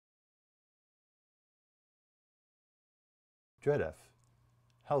DREDF,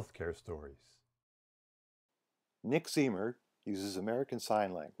 Healthcare Stories. Nick Ziemer uses American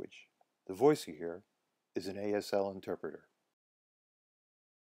Sign Language. The voice you hear is an ASL interpreter.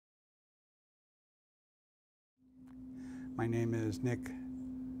 My name is Nick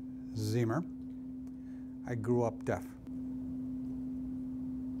Ziemer. I grew up deaf.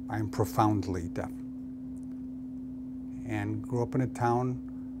 I am profoundly deaf. And grew up in a town,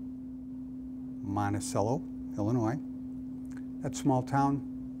 Monticello, Illinois. That small town,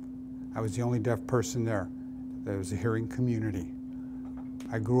 I was the only deaf person there. There was a hearing community.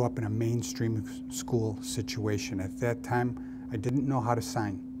 I grew up in a mainstream school situation. At that time, I didn't know how to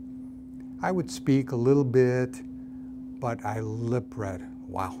sign. I would speak a little bit, but I lip read.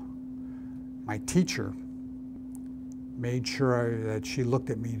 Wow. My teacher made sure that she looked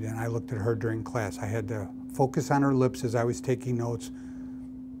at me and I looked at her during class. I had to focus on her lips as I was taking notes.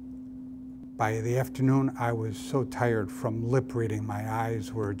 By the afternoon, I was so tired from lip reading, my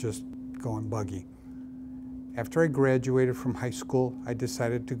eyes were just going buggy. After I graduated from high school, I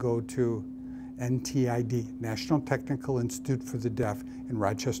decided to go to NTID, National Technical Institute for the Deaf in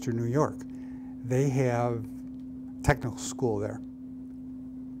Rochester, New York. They have technical school there.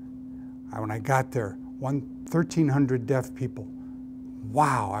 When I got there, 1,300 deaf people.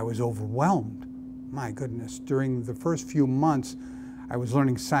 Wow, I was overwhelmed. My goodness, during the first few months, I was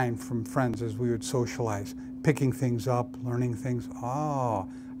learning sign from friends as we would socialize, picking things up, learning things. Oh,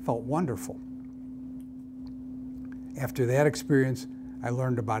 I felt wonderful. After that experience, I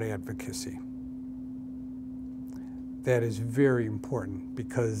learned about advocacy. That is very important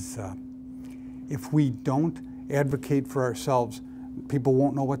because if we don't advocate for ourselves, people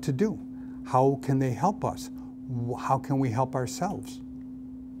won't know what to do. How can they help us? How can we help ourselves?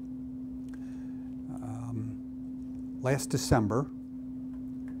 Last December,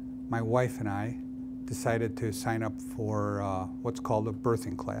 my wife and I decided to sign up for what's called a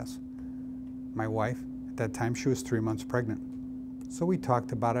birthing class. My wife, at that time, she was 3 months pregnant. So we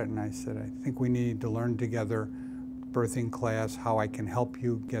talked about it and I said, I think we need to learn together, birthing class, how I can help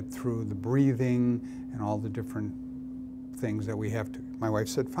you get through the breathing and all the different things that we have to. My wife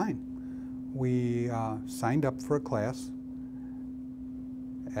said, fine. We signed up for a class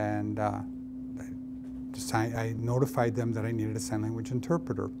and I notified them that I needed a sign language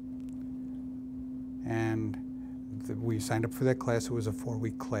interpreter. And we signed up for that class. It was a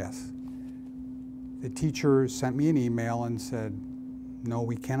 4-week class. The teacher sent me an email and said, no,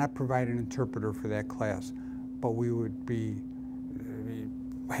 we cannot provide an interpreter for that class, but we would be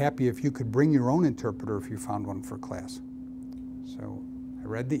happy if you could bring your own interpreter if you found one for class. So I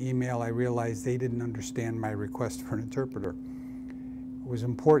read the email. I realized they didn't understand my request for an interpreter. It was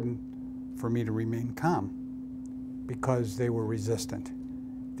important for me to remain calm because they were resistant.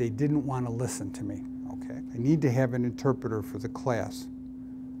 They didn't want to listen to me. Okay, I need to have an interpreter for the class.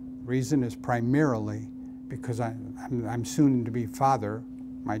 Reason is primarily because I'm soon to be father.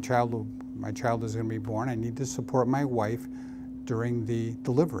 My child is going to be born. I need to support my wife during the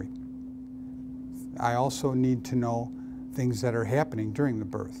delivery. I also need to know things that are happening during the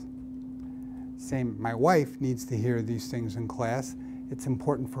birth. My wife needs to hear these things in class. It's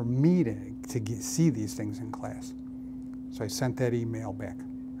important for me to see these things in class. So I sent that email back.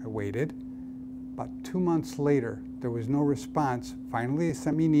 I waited. About 2 months later, there was no response. Finally, they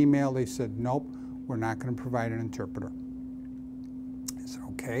sent me an email. They said, nope, we're not going to provide an interpreter. I said,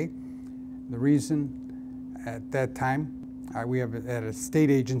 okay. The reason at that time, we have at a state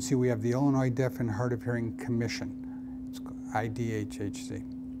agency, we have the Illinois Deaf and Hard of Hearing Commission. It's called IDHHC.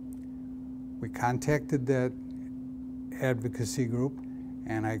 We contacted that advocacy group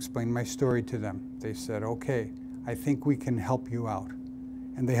and I explained my story to them. They said, okay, I think we can help you out.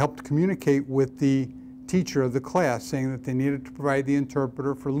 And they helped communicate with the teacher of the class saying that they needed to provide the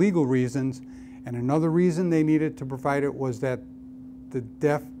interpreter for legal reasons, and another reason they needed to provide it was that the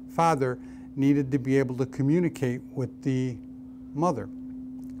deaf father needed to be able to communicate with the mother.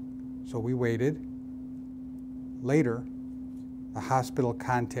 So we waited. Later, the hospital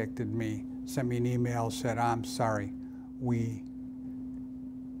contacted me, sent me an email, said, I'm sorry, we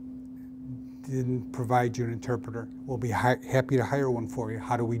didn't provide you an interpreter. We'll be happy to hire one for you.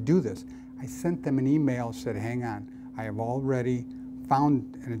 How do we do this? I sent them an email, said, hang on, I have already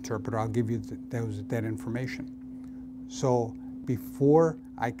found an interpreter. I'll give you that information. So before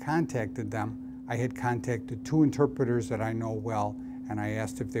I contacted them, I had contacted 2 interpreters that I know well, and I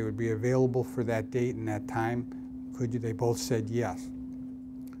asked if they would be available for that date and that time. Could you? They both said yes.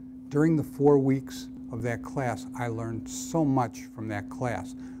 During the 4 weeks of that class, I learned so much from that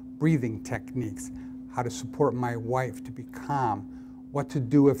class. Breathing techniques, how to support my wife to be calm, what to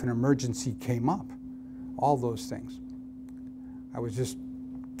do if an emergency came up, all those things. I was just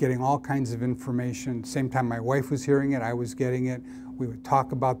getting all kinds of information. Same time my wife was hearing it, I was getting it. We would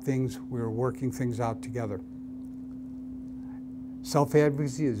talk about things, we were working things out together.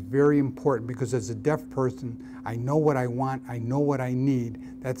 Self-advocacy is very important because as a deaf person, I know what I want, I know what I need.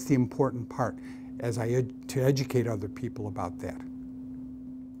 That's the important part, to educate other people about that.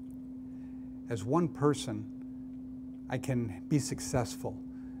 As one person, I can be successful.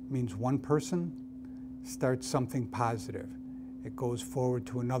 It means one person starts something positive. It goes forward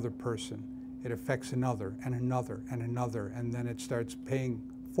to another person. It affects another and another and another, and then it starts paying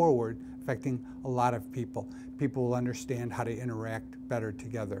forward, affecting a lot of people. People will understand how to interact better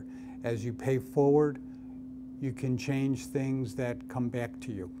together. As you pay forward, you can change things that come back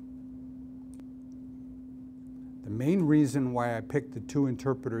to you. The main reason why I picked the 2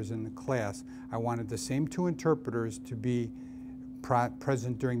 interpreters in the class, I wanted the same 2 interpreters to be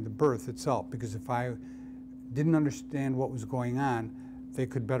present during the birth itself, because if I didn't understand what was going on, they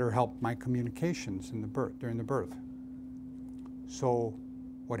could better help my communications in the birth, during the birth. So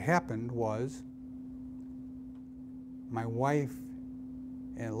what happened was my wife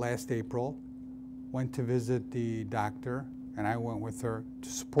last April went to visit the doctor, and I went with her to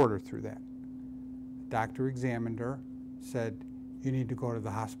support her through that. The doctor examined her, said, "You need to go to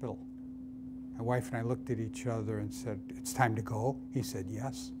the hospital." My wife and I looked at each other and said, "It's time to go?" He said,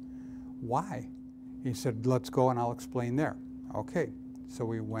 "Yes." "Why?" He said, "Let's go and I'll explain there." Okay, so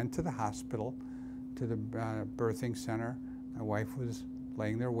we went to the hospital, to the birthing center. My wife was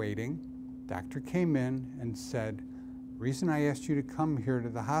laying there waiting. Doctor came in and said, "The reason I asked you to come here to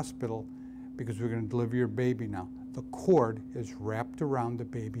the hospital because we're going to deliver your baby now. The cord is wrapped around the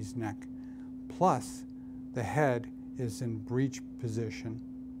baby's neck. Plus, the head is in breech position."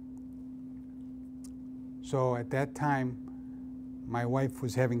 So at that time, my wife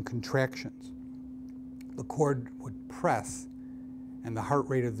was having contractions. The cord would press, and the heart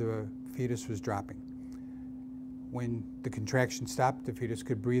rate of the fetus was dropping. When the contraction stopped, the fetus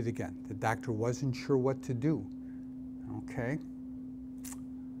could breathe again. The doctor wasn't sure what to do. Okay.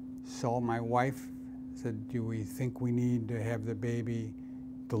 So my wife said, "Do we think we need to have the baby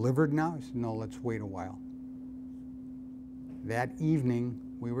delivered now?" I said, "No, let's wait a while." That evening,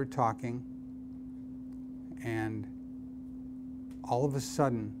 we were talking, and all of a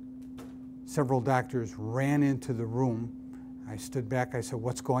sudden, several doctors ran into the room. I stood back, I said,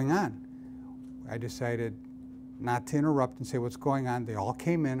 "What's going on?" I decided not to interrupt and say, "What's going on?" They all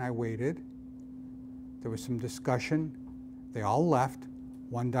came in, I waited. There was some discussion. They all left.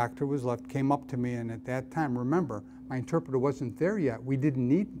 One doctor was left, came up to me, and at that time, remember, my interpreter wasn't there yet. We didn't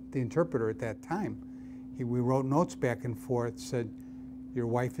need the interpreter at that time. We wrote notes back and forth, said, "Your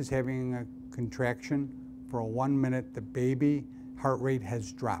wife is having a contraction for 1 minute. The baby heart rate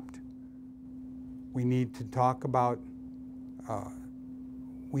has dropped. We need to talk about,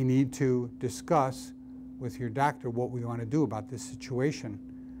 we need to discuss with your doctor what we want to do about this situation."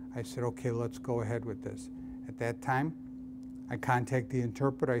 I said, "Okay, let's go ahead with this." At that time, I contacted the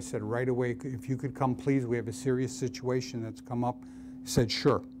interpreter. I said, "Right away, if you could come, please. We have a serious situation that's come up." He said,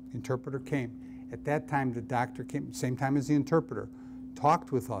 "Sure." The interpreter came. At that time, the doctor came, same time as the interpreter,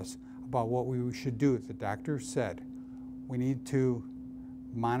 talked with us about what we should do. The doctor said, "We need to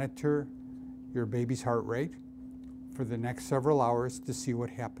monitor your baby's heart rate for the next several hours to see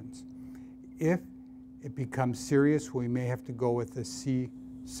what happens. If it becomes serious, we may have to go with a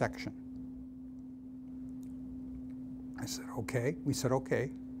C-section." I said, "Okay." We said,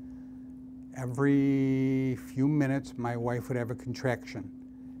 "Okay." Every few minutes, my wife would have a contraction.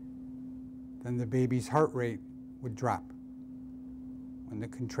 Then the baby's heart rate would drop. When the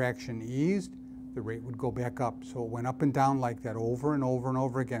contraction eased, the rate would go back up. So it went up and down like that over and over and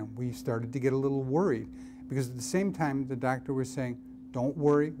over again. We started to get a little worried because at the same time, the doctor was saying, "Don't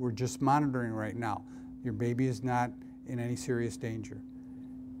worry, we're just monitoring right now. Your baby is not in any serious danger."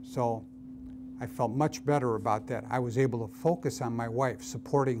 So I felt much better about that. I was able to focus on my wife,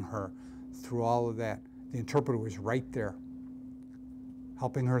 supporting her through all of that. The interpreter was right there,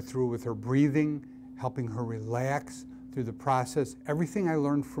 helping her through with her breathing, helping her relax through the process. Everything I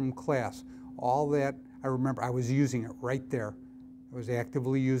learned from class, all that, I remember I was using it right there. I was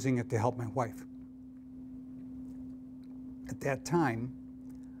actively using it to help my wife. At that time,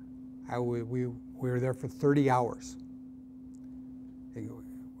 we were there for 30 hours.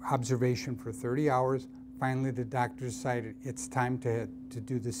 Observation for 30 hours. Finally, the doctor decided it's time to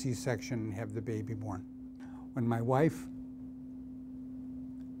do the C-section and have the baby born. When my wife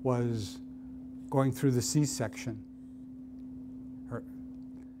was going through the C-section,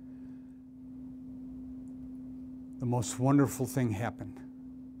 the most wonderful thing happened.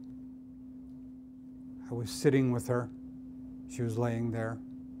 I was sitting with her. She was laying there.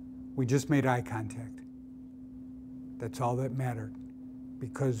 We just made eye contact. That's all that mattered,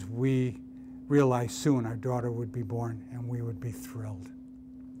 because we realized soon our daughter would be born and we would be thrilled.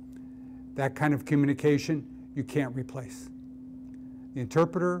 That kind of communication you can't replace. The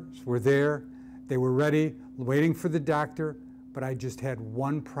interpreters were there, they were ready, waiting for the doctor, but I just had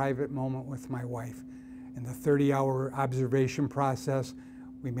one private moment with my wife. In the 30-hour observation process,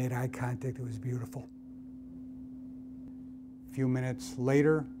 we made eye contact. It was beautiful. A few minutes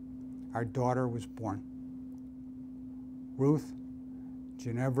later, our daughter was born. Ruth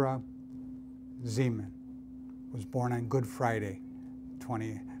Ginevra Ziemer was born on Good Friday,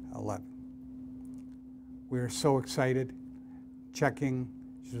 2011. We were so excited, checking.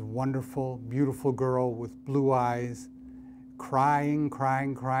 She's a wonderful, beautiful girl with blue eyes, crying,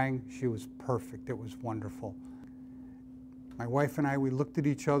 crying, crying. She was perfect. It was wonderful. My wife and I, we looked at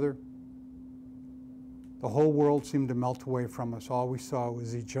each other. The whole world seemed to melt away from us. All we saw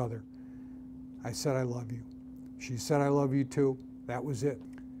was each other. I said, I love you. She said, I love you too. That was it.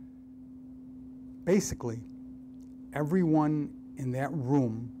 Basically, everyone in that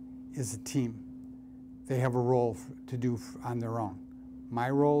room is a team. They have a role to do on their own. My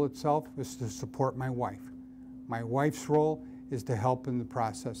role itself is to support my wife. My wife's role is to help in the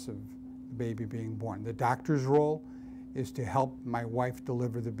process of the baby being born. The doctor's role is to help my wife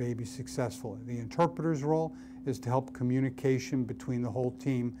deliver the baby successfully. The interpreter's role is to help communication between the whole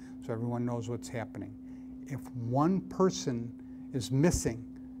team so everyone knows what's happening. If one person is missing,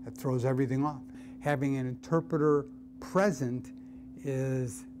 it throws everything off. Having an interpreter present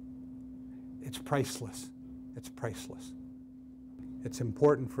it's priceless. It's priceless. It's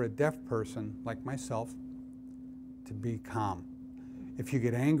important for a deaf person like myself to be calm. If you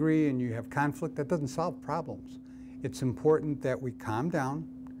get angry and you have conflict, that doesn't solve problems. It's important that we calm down,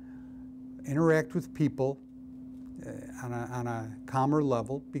 interact with people on a calmer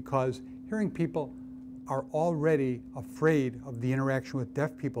level, because hearing people are already afraid of the interaction with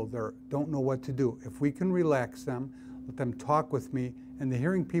deaf people. They don't know what to do. If we can relax them, let them talk with me, and the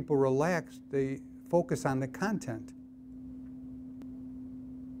hearing people relax, they focus on the content.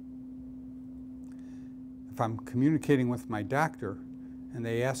 If I'm communicating with my doctor and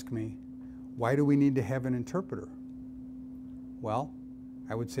they ask me, why do we need to have an interpreter? Well,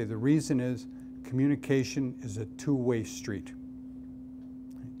 I would say the reason is communication is a two-way street.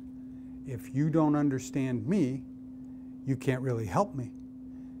 If you don't understand me, you can't really help me.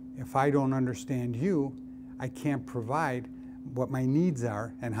 If I don't understand you, I can't provide what my needs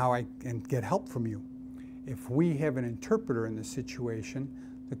are and how I can get help from you. If we have an interpreter in the situation,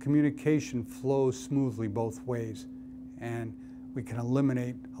 the communication flows smoothly both ways, and we can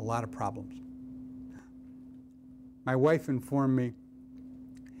eliminate a lot of problems. My wife informed me,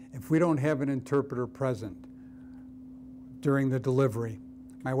 if we don't have an interpreter present during the delivery,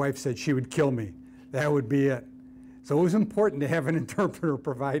 my wife said she would kill me. That would be it. So it was important to have an interpreter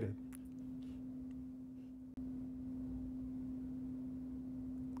provided.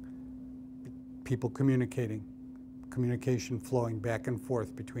 People communicating, communication flowing back and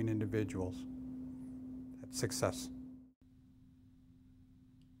forth between individuals. That's success.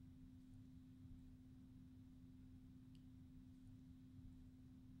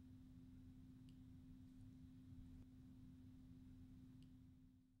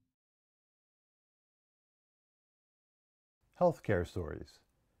 Healthcare Stories,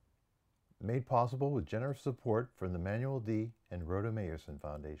 made possible with generous support from the Manuel D. and Rhoda Mayerson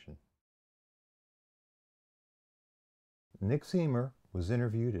Foundation. Nick Ziemer was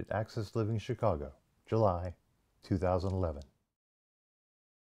interviewed at Access Living Chicago, July 2011.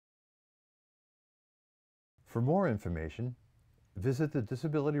 For more information, visit the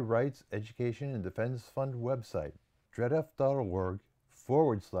Disability Rights, Education, and Defense Fund website,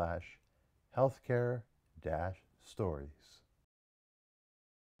 dredf.org/healthcare-stories.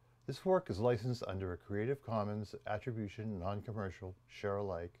 This work is licensed under a Creative Commons Attribution Non-Commercial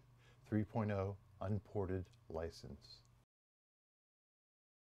Share-alike 3.0 Unported license.